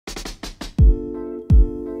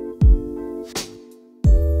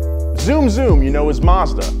Zoom zoom, you know, is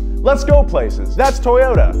Mazda. Let's go places, that's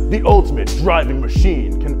Toyota. The ultimate driving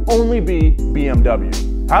machine can only be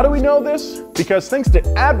BMW. How do we know this? Because thanks to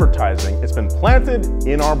advertising, it's been planted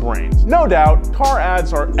in our brains. No doubt, car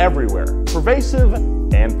ads are everywhere, pervasive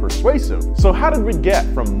and persuasive. So how did we get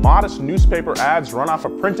from modest newspaper ads run off a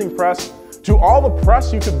printing press to all the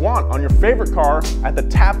press you could want on your favorite car at the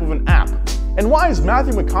tap of an app? And why is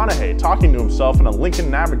Matthew McConaughey talking to himself in a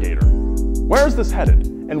Lincoln Navigator? Where is this headed,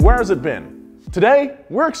 and where has it been? Today,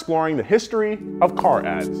 we're exploring the history of car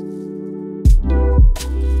ads.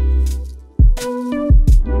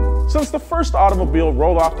 Since the first automobile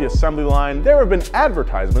rolled off the assembly line, there have been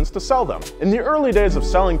advertisements to sell them. In the early days of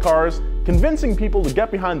selling cars, convincing people to get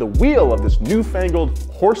behind the wheel of this newfangled,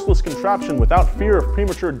 horseless contraption without fear of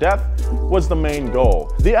premature death was the main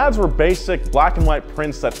goal. The ads were basic, black and white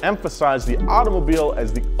prints that emphasized the automobile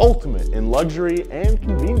as the ultimate in luxury and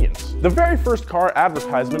convenience. The very first car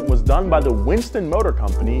advertisement was done by the Winston Motor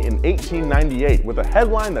Company in 1898 with a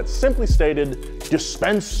headline that simply stated,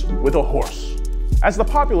 "Dispense with a horse." As the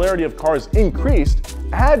popularity of cars increased,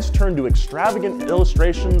 ads turned to extravagant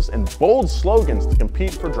illustrations and bold slogans to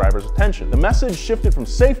compete for drivers' attention. The message shifted from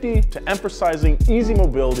safety to emphasizing easy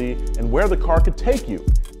mobility and where the car could take you,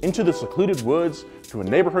 into the secluded woods, to a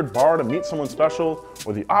neighborhood bar to meet someone special,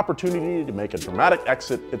 or the opportunity to make a dramatic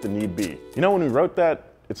exit if the need be. You know, when we wrote that,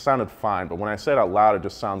 it sounded fine, but when I say it out loud, it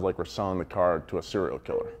just sounds like we're selling the car to a serial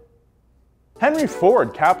killer. Henry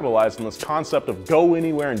Ford capitalized on this concept of go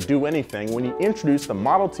anywhere and do anything when he introduced the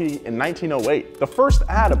Model T in 1908. The first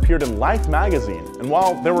ad appeared in Life magazine, and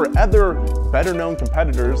while there were other better-known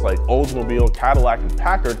competitors like Oldsmobile, Cadillac, and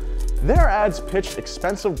Packard, their ads pitched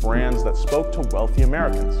expensive brands that spoke to wealthy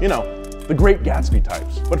Americans. You know, the Great Gatsby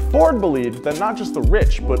types. But Ford believed that not just the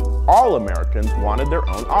rich, but all Americans wanted their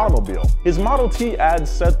own automobile. His Model T ads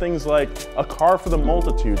said things like, a car for the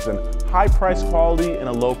multitudes and high price quality in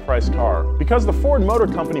a low price car. Because the Ford Motor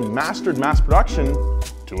Company mastered mass production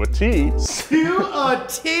to a T. To a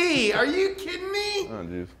T? Are you kidding me? Oh,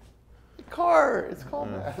 jeez. The car, it's called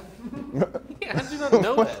that. Yeah, I do not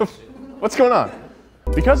know that shit. What's going on?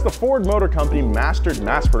 Because the Ford Motor Company mastered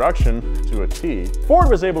mass production to a T, Ford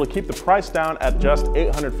was able to keep the price down at just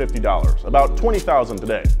 $850, about $20,000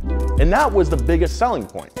 today. And that was the biggest selling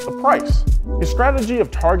point, the price. His strategy of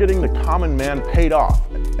targeting the common man paid off,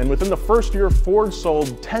 and within the first year, Ford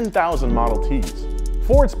sold 10,000 Model Ts.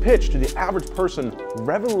 Ford's pitch to the average person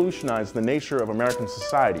revolutionized the nature of American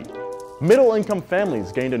society. Middle-income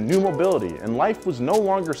families gained a new mobility, and life was no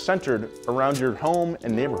longer centered around your home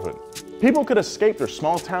and neighborhood. People could escape their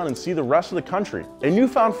small town and see the rest of the country. A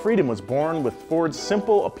newfound freedom was born with Ford's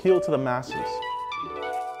simple appeal to the masses.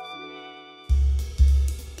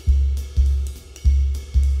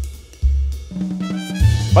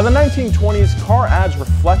 By the 1920s, car ads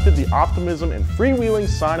reflected the optimism and freewheeling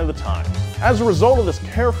sign of the times. As a result of this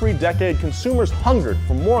carefree decade, consumers hungered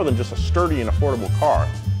for more than just a sturdy and affordable car.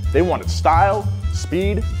 They wanted style,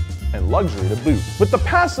 speed, and luxury to boot. With the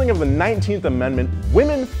passing of the 19th Amendment,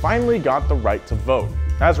 women finally got the right to vote.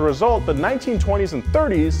 As a result, the 1920s and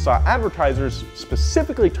 30s saw advertisers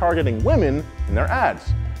specifically targeting women in their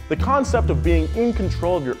ads. The concept of being in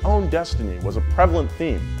control of your own destiny was a prevalent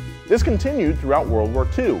theme. This continued throughout World War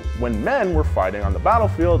II, when men were fighting on the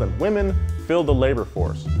battlefield and women filled the labor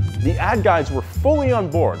force. The ad guys were fully on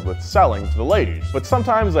board with selling to the ladies, but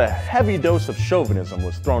sometimes a heavy dose of chauvinism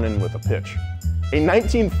was thrown in with a pitch. A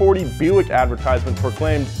 1940 Buick advertisement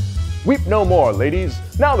proclaimed, "Weep no more, ladies.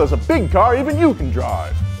 Now there's a big car even you can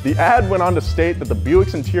drive." The ad went on to state that the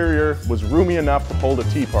Buick's interior was roomy enough to hold a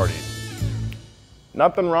tea party.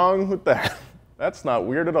 Nothing wrong with that. That's not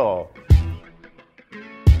weird at all.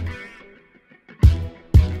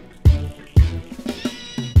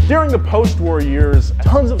 During the post-war years,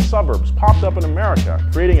 tons of suburbs popped up in America,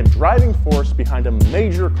 creating a driving force behind a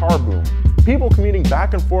major car boom. People commuting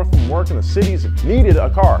back and forth from work in the cities needed a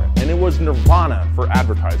car, and it was nirvana for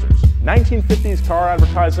advertisers. 1950s car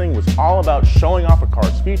advertising was all about showing off a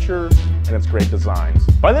car's features and its great designs.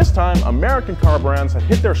 By this time, American car brands had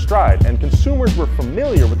hit their stride, and consumers were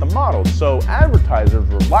familiar with the models, so advertisers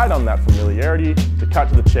relied on that familiarity to cut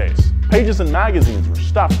to the chase. Pages in magazines were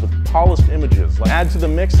stuffed with polished images. Add to the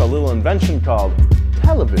mix a little invention called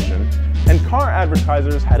television, and car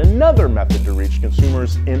advertisers had another method to reach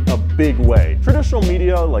consumers in a big way. Traditional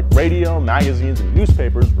media like radio, magazines, and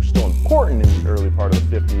newspapers were still important in the early part of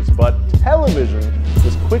the 50s, but television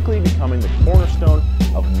was quickly becoming the cornerstone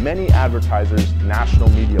of many advertisers' national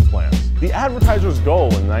media plans. The advertisers'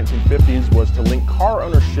 goal in the 1950s was to link car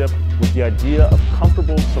ownership with the idea of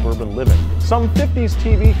comfortable suburban living. Some 50s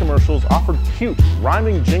TV commercials offered cute,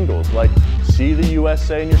 rhyming jingles like see the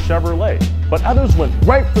USA in your Chevrolet, but others went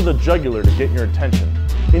right for the jugular to get your attention.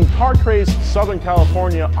 In car-crazed Southern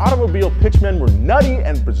California, automobile pitchmen were nutty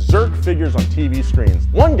and berserk figures on TV screens.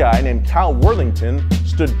 One guy named Cal Worthington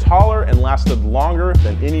stood taller and lasted longer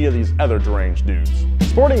than any of these other deranged dudes.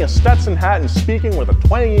 Sporting a Stetson hat and speaking with a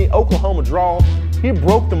twangy Oklahoma drawl, he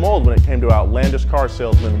broke the mold when it came to outlandish car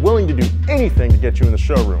salesmen willing to do anything to get you in the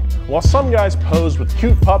showroom. While some guys posed with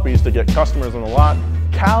cute puppies to get customers on the lot,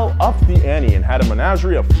 Cal upped the ante and had a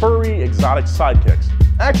menagerie of furry, exotic sidekicks.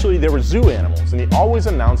 Actually, they were zoo animals, and he always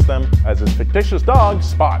announced them as his fictitious dog,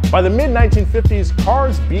 Spot. By the mid-1950s,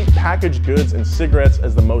 cars beat packaged goods and cigarettes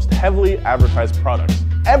as the most heavily advertised products.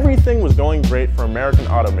 Everything was going great for American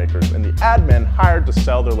automakers, and the ad men hired to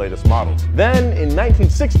sell their latest models. Then, in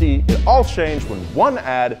 1960, it all changed when one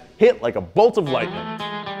ad hit like a bolt of lightning.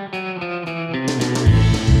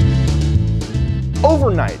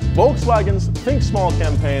 Overnight, Volkswagen's Think Small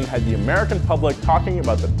campaign had the American public talking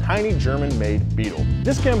about the tiny German-made Beetle.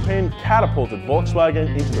 This campaign catapulted Volkswagen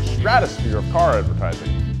into the stratosphere of car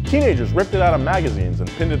advertising. Teenagers ripped it out of magazines and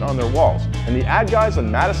pinned it on their walls, and the ad guys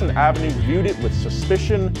on Madison Avenue viewed it with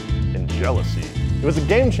suspicion and jealousy. It was a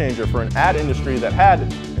game changer for an ad industry that had,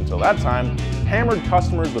 until that time, hammered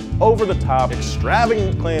customers with over-the-top,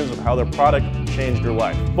 extravagant claims of how their product changed your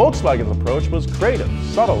life. Volkswagen's approach was creative,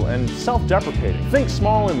 subtle, and self-deprecating. Think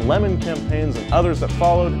Small and Lemon campaigns and others that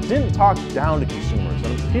followed didn't talk down to consumers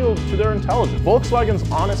and appealed to their intelligence. Volkswagen's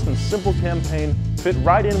honest and simple campaign fit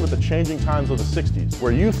right in with the changing times of the 60s,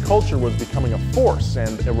 where youth culture was becoming a force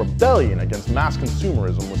and a rebellion against mass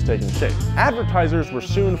consumerism was taking shape. Advertisers were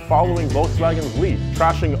soon following Volkswagen's lead,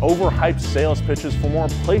 trashing overhyped sales pitches for more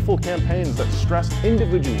playful campaigns that stressed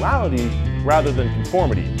individuality rather than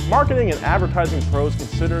conformity. Marketing and advertising pros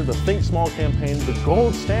consider the Think Small campaign the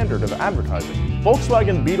gold standard of advertising.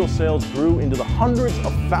 Volkswagen Beetle sales grew into the hundreds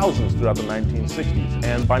of thousands throughout the 1960s,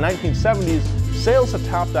 and by 1970s, sales had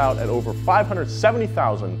topped out at over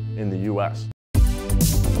 570,000 in the US.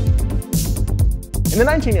 In the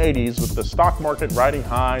 1980s, with the stock market riding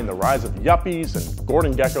high and the rise of yuppies and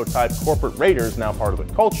Gordon Gekko-type corporate raiders now part of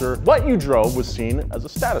the culture, what you drove was seen as a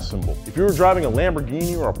status symbol. If you were driving a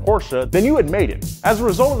Lamborghini or a Porsche, then you had made it. As a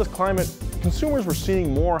result of this climate, consumers were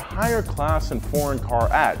seeing more higher class and foreign car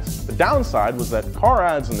ads. The downside was that car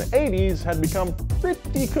ads in the 80s had become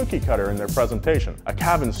pretty cookie cutter in their presentation. A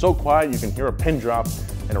cabin so quiet you can hear a pin drop,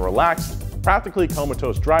 and a relaxed, practically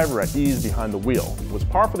comatose driver at ease behind the wheel was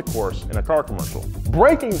par for the course in a car commercial.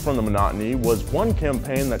 Breaking from the monotony was one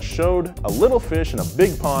campaign that showed a little fish in a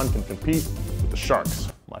big pond can compete with the sharks,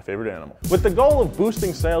 my favorite animal. With the goal of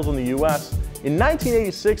boosting sales in the US, in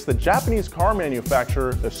 1986, the Japanese car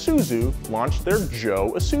manufacturer Isuzu launched their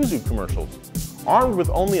Joe Isuzu commercials. Armed with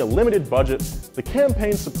only a limited budget, the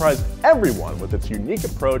campaign surprised everyone with its unique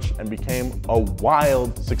approach and became a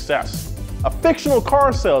wild success. A fictional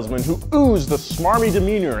car salesman who oozed a smarmy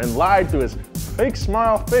demeanor and lied to his fake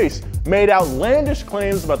smile face made outlandish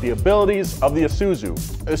claims about the abilities of the Isuzu.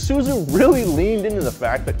 Isuzu really leaned into the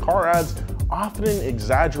fact that car ads often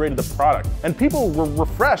exaggerated the product, and people were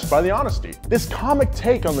refreshed by the honesty. This comic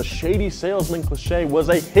take on the shady salesman cliche was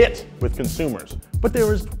a hit with consumers. But there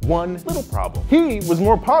was one little problem. He was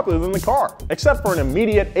more popular than the car. Except for an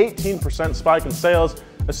immediate 18% spike in sales,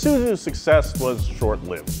 Isuzu's success was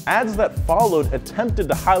short-lived. Ads that followed attempted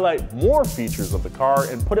to highlight more features of the car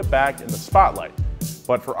and put it back in the spotlight.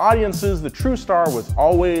 But for audiences, the true star was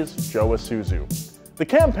always Joe Isuzu. The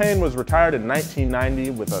campaign was retired in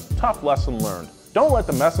 1990 with a tough lesson learned. Don't let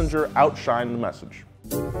the messenger outshine the message.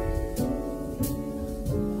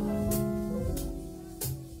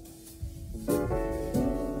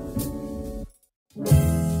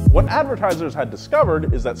 What advertisers had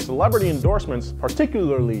discovered is that celebrity endorsements,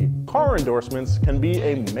 particularly car endorsements, can be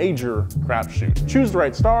a major crapshoot. Choose the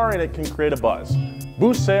right star and it can create a buzz,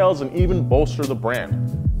 boost sales, and even bolster the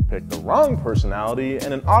brand. Pick the wrong personality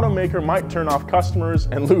and an automaker might turn off customers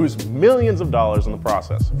and lose millions of dollars in the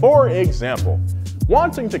process. For example,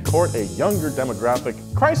 wanting to court a younger demographic,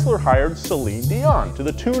 Chrysler hired Celine Dion to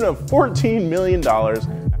the tune of $14 million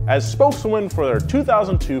as spokeswoman for their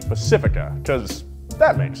 2002 Pacifica, because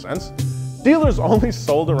that makes sense. Dealers only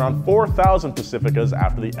sold around 4,000 Pacificas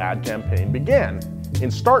after the ad campaign began, in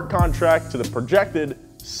stark contrast to the projected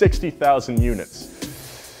 60,000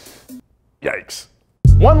 units. Yikes.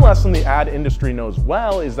 One lesson the ad industry knows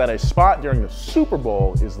well is that a spot during the Super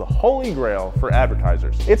Bowl is the holy grail for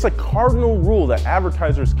advertisers. It's a cardinal rule that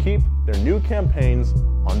advertisers keep their new campaigns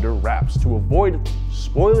under wraps to avoid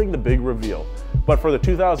spoiling the big reveal. But for the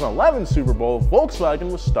 2011 Super Bowl,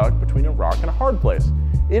 Volkswagen was stuck between a rock and a hard place.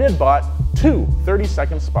 it had bought two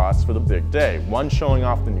 30-second spots for the big day, one showing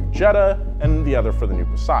off the new Jetta and the other for the new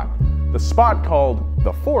Passat. The spot called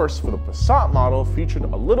The Force for the Passat model featured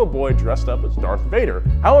a little boy dressed up as Darth Vader.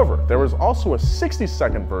 However, there was also a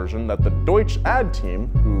 60-second version that the Deutsch ad team,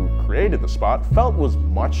 who created the spot, felt was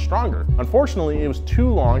much stronger. Unfortunately, it was too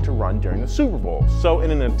long to run during the Super Bowl, so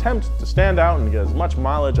in an attempt to stand out and get as much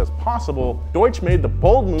mileage as possible, Deutsch made the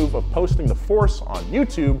bold move of posting The Force on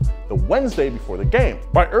YouTube the Wednesday before the game.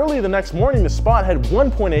 By early the next morning, the spot had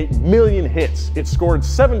 1.8 million hits. It scored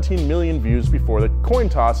 17 million views before the coin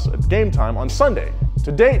toss at game time on Sunday.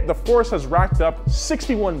 To date, The Force has racked up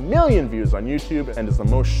 61 million views on YouTube and is the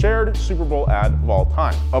most shared Super Bowl ad of all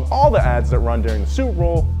time. Of all the ads that run during the Super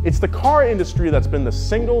Bowl, it's the car industry that's been the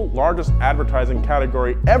single largest advertising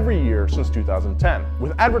category every year since 2010,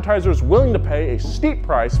 with advertisers willing to pay a steep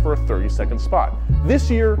price for a 30-second spot. This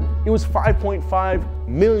year, it was $5.5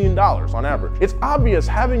 million on average. It's obvious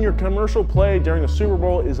having your commercial play during the Super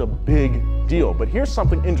Bowl is a big deal, but here's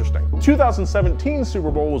something interesting. 2017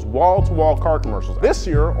 Super Bowl was wall-to-wall car commercials. This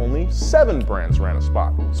year, only 7 brands ran a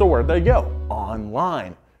spot. So where'd they go?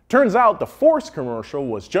 Online. Turns out the Force commercial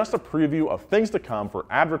was just a preview of things to come for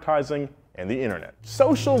advertising and the internet.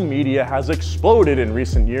 Social media has exploded in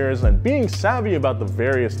recent years, and being savvy about the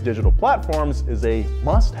various digital platforms is a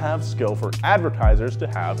must-have skill for advertisers to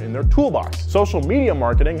have in their toolbox. Social media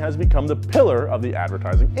marketing has become the pillar of the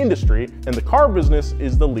advertising industry, and the car business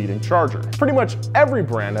is the leading charger. Pretty much every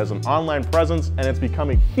brand has an online presence, and it's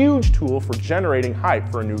become a huge tool for generating hype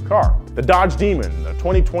for a new car. The Dodge Demon, the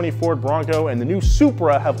 2020 Ford Bronco, and the new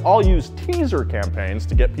Supra have all used teaser campaigns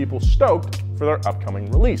to get people stoked for their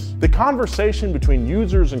upcoming release. The conversation between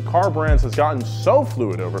users and car brands has gotten so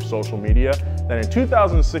fluid over social media that in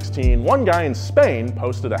 2016, one guy in Spain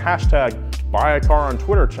posted a hashtag "Buy a Car on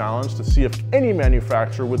Twitter" challenge to see if any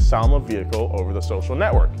manufacturer would sell him a vehicle over the social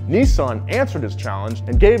network. Nissan answered his challenge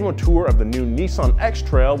and gave him a tour of the new Nissan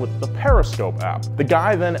X-Trail with the Periscope app. The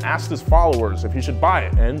guy then asked his followers if he should buy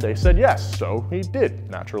it, and they said yes, so he did,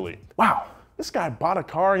 naturally. Wow. This guy bought a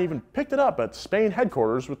car and even picked it up at Spain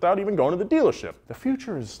headquarters without even going to the dealership. The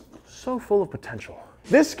future is so full of potential.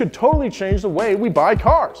 This could totally change the way we buy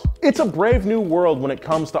cars. It's a brave new world when it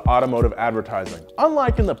comes to automotive advertising.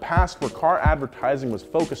 Unlike in the past where car advertising was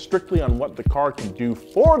focused strictly on what the car can do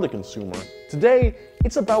for the consumer, today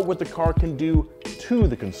it's about what the car can do to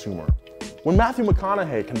the consumer. When Matthew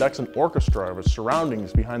McConaughey conducts an orchestra of his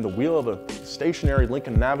surroundings behind the wheel of a stationary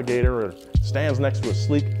Lincoln Navigator or stands next to a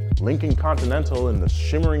sleek Lincoln Continental in the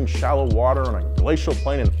shimmering shallow water on a glacial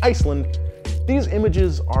plain in Iceland, these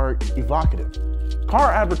images are evocative.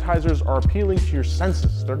 Car advertisers are appealing to your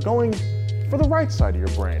senses. They're going for the right side of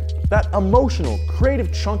your brain. That emotional,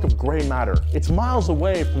 creative chunk of gray matter. It's miles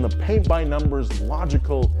away from the paint-by-numbers,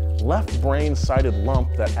 logical, left brain-sided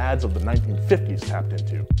lump that ads of the 1950s tapped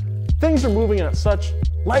into. Things are moving at such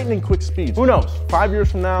lightning-quick speeds. Who knows, 5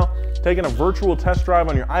 years from now, taking a virtual test drive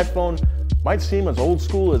on your iPhone might seem as old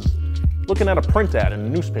school as looking at a print ad in a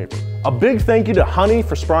newspaper. A big thank you to Honey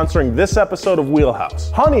for sponsoring this episode of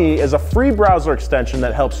WheelHouse. Honey is a free browser extension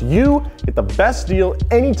that helps you get the best deal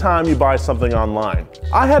anytime you buy something online.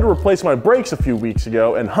 I had to replace my brakes a few weeks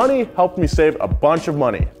ago, and Honey helped me save a bunch of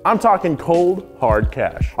money. I'm talking cold, hard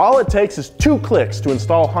cash. All it takes is 2 clicks to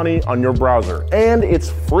install Honey on your browser, and it's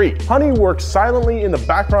free. Honey works silently in the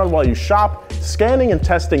background while you shop, scanning and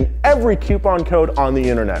testing every coupon code on the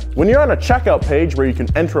internet. When you're on a checkout page where you can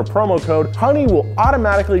enter a promo code, Honey will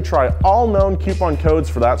automatically try all known coupon codes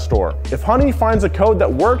for that store. If Honey finds a code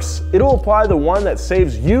that works, it'll apply the one that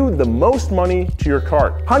saves you the most money to your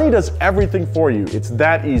cart. Honey does everything for you. It's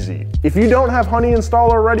that easy. If you don't have Honey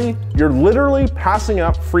installed already, you're literally passing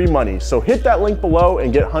up free money. So hit that link below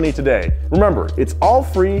and get Honey today. Remember, it's all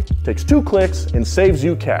free, takes 2 clicks, and saves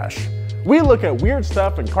you cash. We look at weird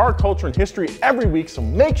stuff in car culture and history every week, so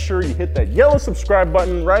make sure you hit that yellow subscribe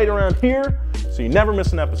button right around here so you never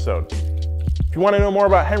miss an episode. If you want to know more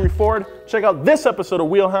about Henry Ford, check out this episode of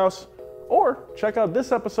WheelHouse, or check out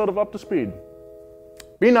this episode of Up to Speed.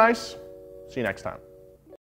 Be nice. See you next time.